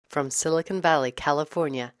From Silicon Valley,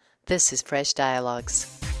 California, this is Fresh Dialogues.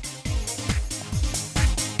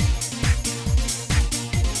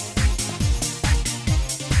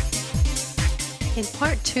 In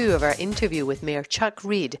part 2 of our interview with Mayor Chuck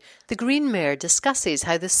Reed, the Green Mayor discusses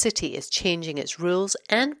how the city is changing its rules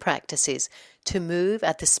and practices to move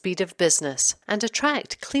at the speed of business and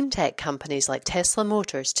attract clean tech companies like Tesla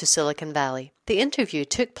Motors to Silicon Valley. The interview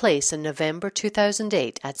took place in November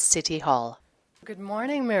 2008 at City Hall. Good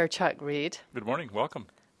morning, Mayor Chuck Reed. Good morning. Welcome.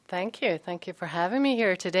 Thank you. Thank you for having me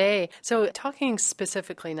here today. So talking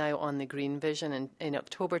specifically now on the Green Vision, in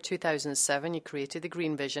October 2007, you created the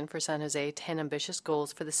Green Vision for San Jose, 10 ambitious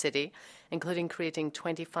goals for the city, including creating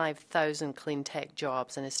 25,000 clean tech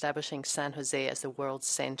jobs and establishing San Jose as the world's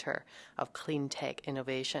centre of clean tech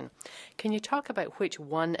innovation. Can you talk about which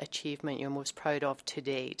one achievement you're most proud of to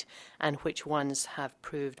date and which ones have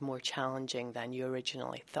proved more challenging than you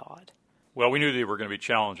originally thought? Well, we knew they were going to be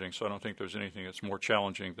challenging, so I don't think there's anything that's more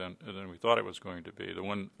challenging than we thought it was going to be. The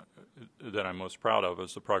one that I'm most proud of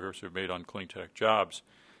is the progress we've made on clean tech jobs,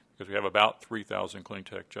 because we have about 3,000 clean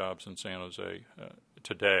tech jobs in San Jose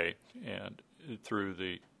today. And through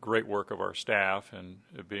the great work of our staff and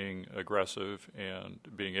being aggressive and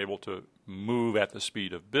being able to move at the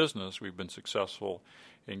speed of business, we've been successful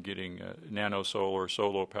in getting Nano Solar,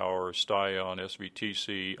 Solo Power, Styon,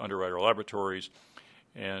 SVTC, Underwriter Laboratories,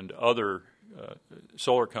 and other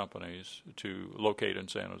solar companies to locate in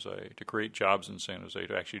San Jose, to create jobs in San Jose,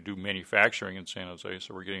 to actually do manufacturing in San Jose,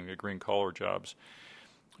 so we're getting the green-collar jobs.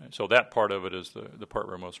 So that part of it is the part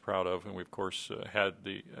we're most proud of, and we, of course, had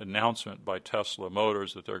the announcement by Tesla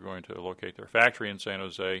Motors that they're going to locate their factory in San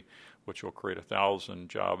Jose, which will create 1,000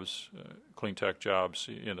 jobs, clean tech jobs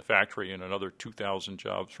in the factory, and another 2,000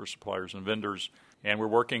 jobs for suppliers and vendors. And we're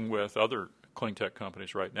working with other clean tech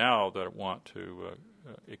companies right now that want to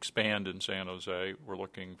expand in San Jose. We're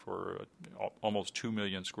looking for almost 2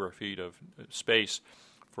 million square feet of space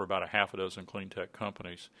for about a half a dozen clean tech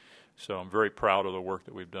companies. So I'm very proud of the work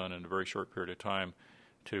that we've done in a very short period of time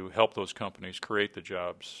to help those companies create the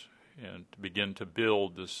jobs and to begin to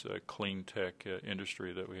build this clean tech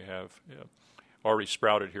industry that we have already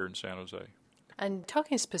sprouted here in San Jose. And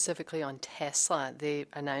talking specifically on Tesla, they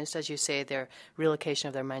announced, as you say, their relocation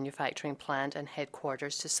of their manufacturing plant and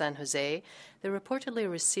headquarters to San Jose. They reportedly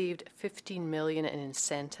received $15 million in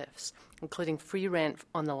incentives, including free rent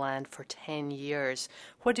on the land for 10 years.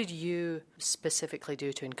 What did you specifically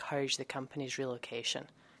do to encourage the company's relocation?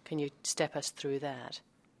 Can you step us through that?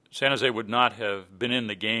 San Jose would not have been in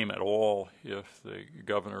the game at all if the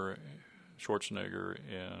governor, Schwarzenegger,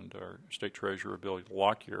 and our state treasurer, Billy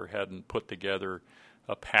Lockyer, hadn't put together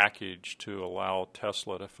a package to allow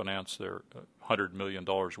Tesla to finance their $100 million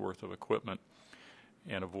worth of equipment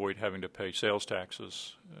and avoid having to pay sales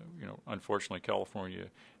taxes. Unfortunately, California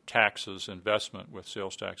taxes investment with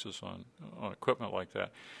sales taxes on equipment like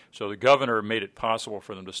that. So the governor made it possible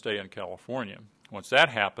for them to stay in California. Once that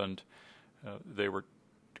happened, they were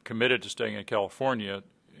committed to staying in California,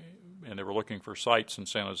 and they were looking for sites, and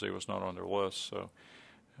San Jose was not on their list. So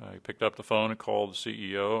I picked up the phone and called the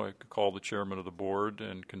CEO. I called the chairman of the board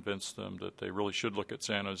and convinced them that they really should look at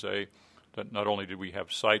San Jose, that not only did we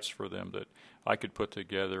have sites for them, that I could put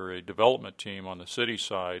together a development team on the city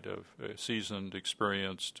side of seasoned,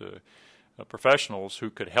 experienced professionals who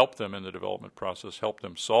could help them in the development process, help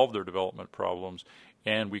them solve their development problems,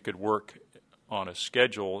 and we could work on a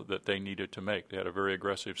schedule that they needed to make. They had a very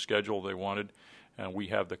aggressive schedule they wanted, and we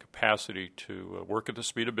have the capacity to work at the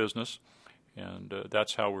speed of business, and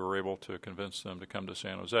that's how we were able to convince them to come to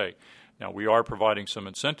San Jose. Now, we are providing some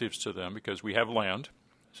incentives to them because we have land,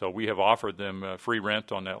 so we have offered them free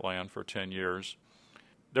rent on that land for 10 years.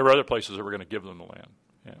 There were other places that were going to give them the land.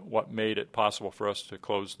 And what made it possible for us to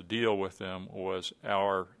close the deal with them was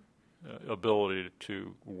our ability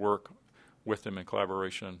to work with them in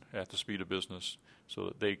collaboration at the speed of business so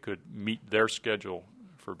that they could meet their schedule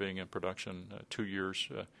for being in production 2 years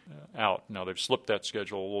out. Now, they've slipped that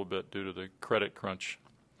schedule a little bit due to the credit crunch.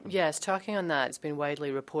 Yes, talking on that, it's been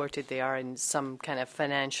widely reported they are in some kind of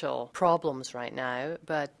financial problems right now,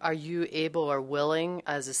 but are you able or willing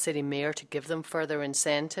as a city mayor to give them further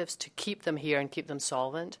incentives to keep them here and keep them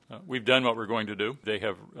solvent? We've done what we're going to do. They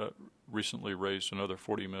have recently raised another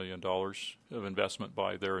 $40 million of investment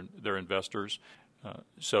by their investors.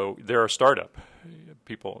 So they're a startup.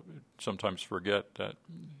 People sometimes forget that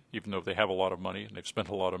even though they have a lot of money and they've spent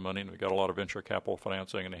a lot of money and they've got a lot of venture capital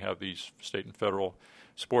financing and they have these state and federal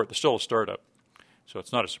support, they're still a startup. So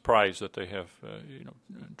it's not a surprise that they have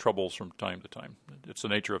troubles from time to time. It's the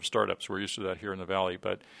nature of startups. We're used to that here in the Valley.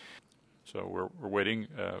 But so we're waiting,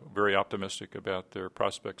 very optimistic about their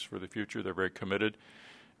prospects for the future. They're very committed.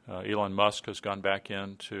 Elon Musk has gone back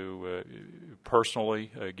in to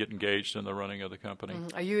personally get engaged in the running of the company.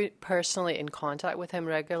 Are you personally in contact with him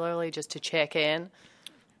regularly just to check in?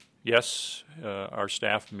 Yes, our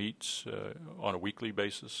staff meets on a weekly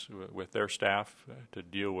basis with their staff to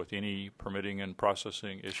deal with any permitting and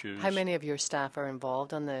processing issues. How many of your staff are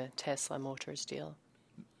involved on the Tesla Motors deal?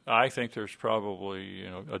 I think there's probably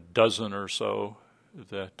a dozen or so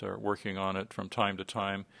that are working on it from time to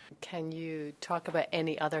time. Can you talk about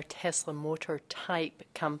any other Tesla motor type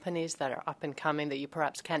companies that are up and coming that you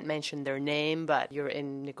perhaps can't mention their name, but you're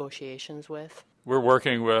in negotiations with? We're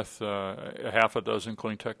working with a half a dozen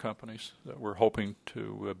clean tech companies that we're hoping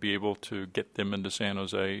to be able to get them into San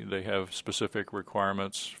Jose. They have specific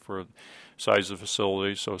requirements for size of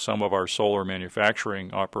facilities, so some of our solar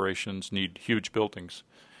manufacturing operations need huge buildings.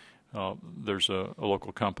 There's a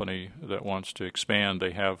local company that wants to expand.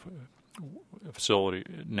 They have a facility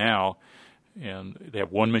now, and they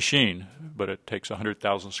have one machine, but it takes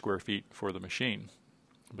 100,000 square feet for the machine.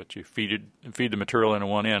 But you feed the material into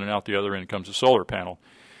one end, and out the other end comes a solar panel.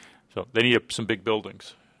 So they need some big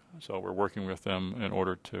buildings. So we're working with them in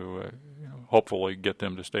order to hopefully get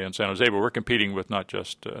them to stay in San Jose. But we're competing with not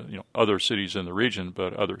just other cities in the region,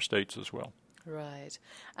 but other states as well. Right.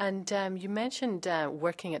 And you mentioned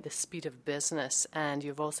working at the speed of business, and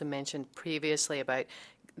you've also mentioned previously about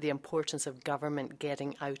the importance of government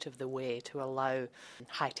getting out of the way to allow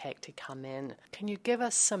high tech to come in. Can you give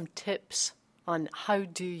us some tips on how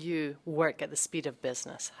do you work at the speed of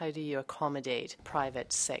business? How do you accommodate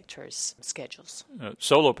private sector's schedules?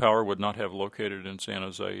 Solo Power would not have located in San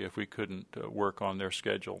Jose if we couldn't work on their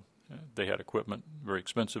schedule. They had equipment, very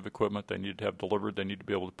expensive equipment. They needed to have delivered. They need to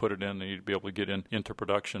be able to put it in. They need to be able to get into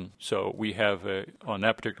production. So we have, on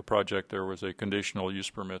that particular project, there was a conditional use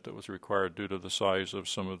permit that was required due to the size of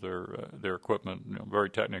some of their equipment, very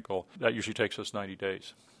technical. That usually takes us 90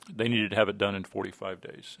 days. They needed to have it done in 45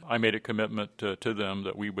 days. I made a commitment to them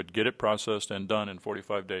that we would get it processed and done in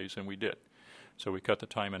 45 days, and we did. So we cut the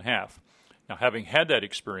time in half. Now, having had that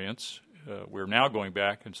experience, we're now going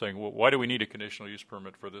back and saying, well, why do we need a conditional use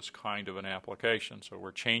permit for this kind of an application? So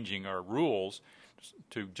we're changing our rules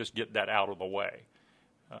to just get that out of the way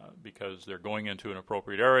because they're going into an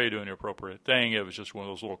appropriate area, doing the appropriate thing. It was just one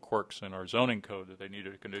of those little quirks in our zoning code that they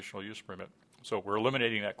needed a conditional use permit. So we're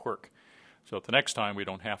eliminating that quirk. So at the next time, we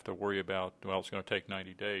don't have to worry about, well, it's going to take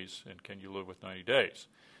 90 days, and can you live with 90 days?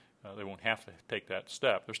 They won't have to take that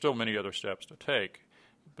step. There's still many other steps to take.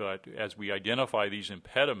 But as we identify these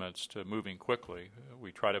impediments to moving quickly,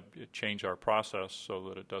 we try to change our process so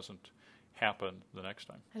that it doesn't happen the next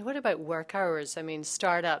time. And what about work hours? I mean,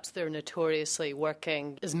 startups, they're notoriously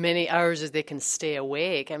working as many hours as they can stay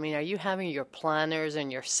awake. I mean, are you having your planners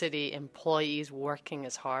and your city employees working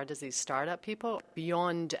as hard as these startup people?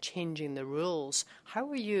 Beyond changing the rules, how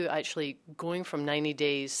are you actually going from 90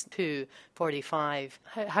 days to 45?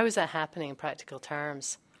 How is that happening in practical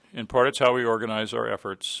terms? In part, it's how we organize our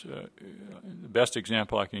efforts. The best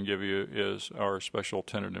example I can give you is our special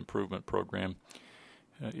tenant improvement program.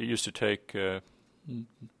 It used to take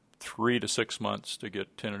 3 to 6 months to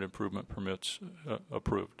get tenant improvement permits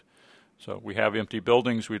approved. So we have empty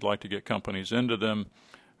buildings. We'd like to get companies into them.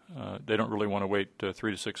 They don't really want to wait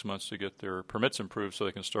 3 to 6 months to get their permits improved so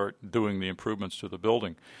they can start doing the improvements to the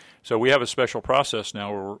building. So we have a special process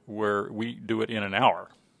now where we do it in an hour.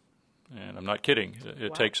 And I'm not kidding.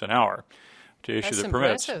 It takes an hour to issue the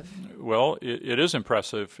permits. That's impressive. Well, it is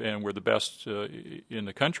impressive, and we're the best in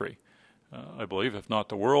the country, I believe, if not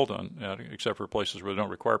the world, except for places where they don't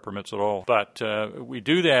require permits at all. But we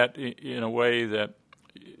do that in a way that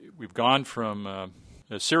we've gone from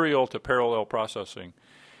serial to parallel processing.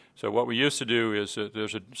 So what we used to do is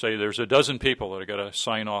there's a dozen people that have got to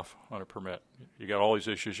sign off on a permit. You got all these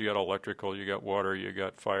issues. You got electrical, you got water, you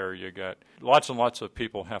got fire, you got lots and lots of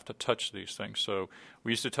people have to touch these things. So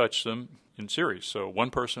we used to touch them in series. So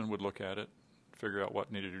one person would look at it, figure out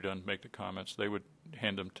what needed to be done, make the comments. They would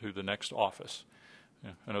hand them to the next office.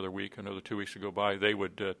 Another week, another 2 weeks to go by, they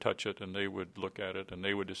would touch it and they would look at it and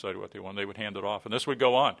they would decide what they want. They would hand it off. And this would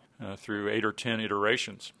go on through 8 or 10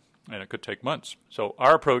 iterations. And it could take months. So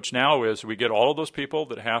our approach now is we get all of those people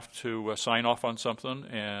that have to sign off on something,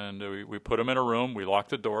 and we put them in a room, we lock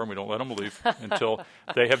the door, and we don't let them leave until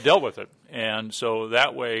they have dealt with it. And so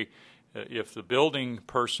that way, if the building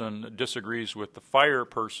person disagrees with the fire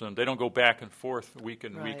person, they don't go back and forth week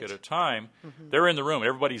and week at a time. Mm-hmm. They're in the room,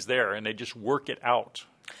 everybody's there, and they just work it out.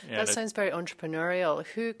 And that sounds very entrepreneurial.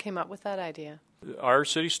 Who came up with that idea? Our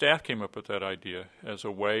city staff came up with that idea as a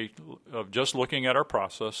way of just looking at our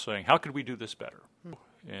process, saying, how could we do this better?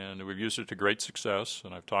 And we've used it to great success,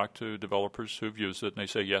 and I've talked to developers who've used it, and they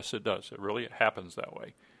say, yes, it does. It really happens that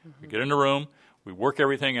way. We get in the room, we work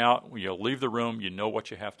everything out. When you leave the room, you know what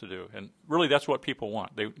you have to do. And really, that's what people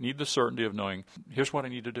want. They need the certainty of knowing, here's what I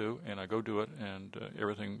need to do, and I go do it, and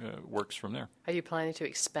everything works from there. Are you planning to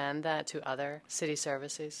expand that to other city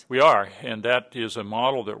services? We are, and that is a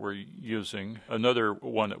model that we're using. Another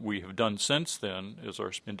one that we have done since then is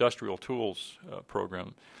our industrial tools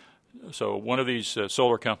program. So one of these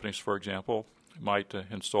solar companies, for example, might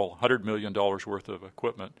install $100 million worth of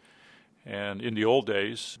equipment. And in the old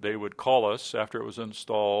days, they would call us after it was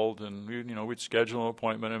installed, and we'd schedule an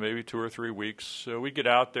appointment in maybe 2 or 3 weeks. So we'd get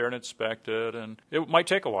out there and inspect it, and it might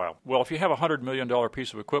take a while. Well, if you have a $100 million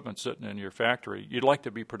piece of equipment sitting in your factory, you'd like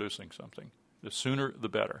to be producing something. The sooner, the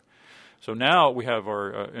better. So now we have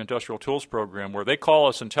our industrial tools program where they call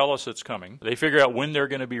us and tell us it's coming. They figure out when they're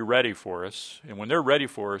going to be ready for us, and when they're ready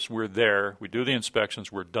for us, we're there. We do the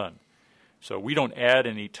inspections. We're done. So we don't add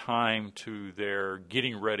any time to their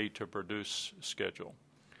getting ready to produce schedule.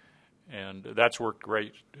 And that's worked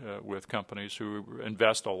great with companies who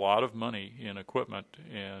invest a lot of money in equipment,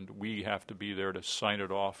 and we have to be there to sign it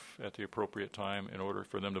off at the appropriate time in order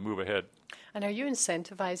for them to move ahead. And are you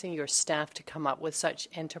incentivizing your staff to come up with such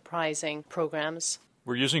enterprising programs?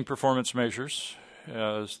 We're using performance measures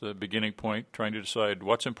as the beginning point, trying to decide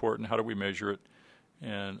what's important, how do we measure it,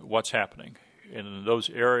 and what's happening. And in those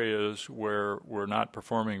areas where we're not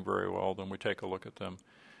performing very well, then we take a look at them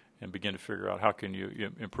and begin to figure out how can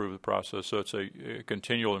you improve the process. So it's a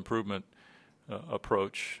continual improvement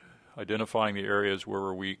approach, identifying the areas where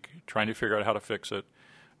we're weak, trying to figure out how to fix it,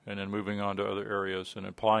 and then moving on to other areas and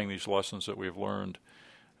applying these lessons that we've learned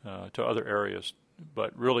to other areas.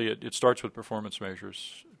 But really it starts with performance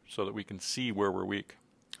measures so that we can see where we're weak.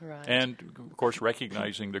 Right. And, of course,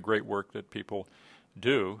 recognizing the great work that people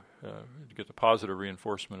do to get the positive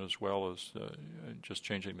reinforcement as well as just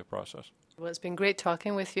changing the process. Well, it's been great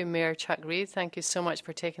talking with you, Mayor Chuck Reid. Thank you so much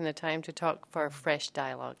for taking the time to talk for Fresh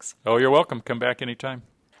Dialogues. Oh, you're welcome. Come back anytime.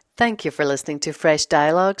 Thank you for listening to Fresh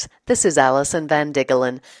Dialogues. This is Alison van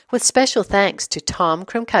Diggelen, with special thanks to Tom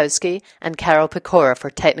Kromkowski and Carol Pecora for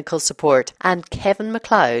technical support, and Kevin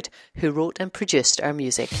MacLeod, who wrote and produced our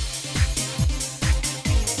music.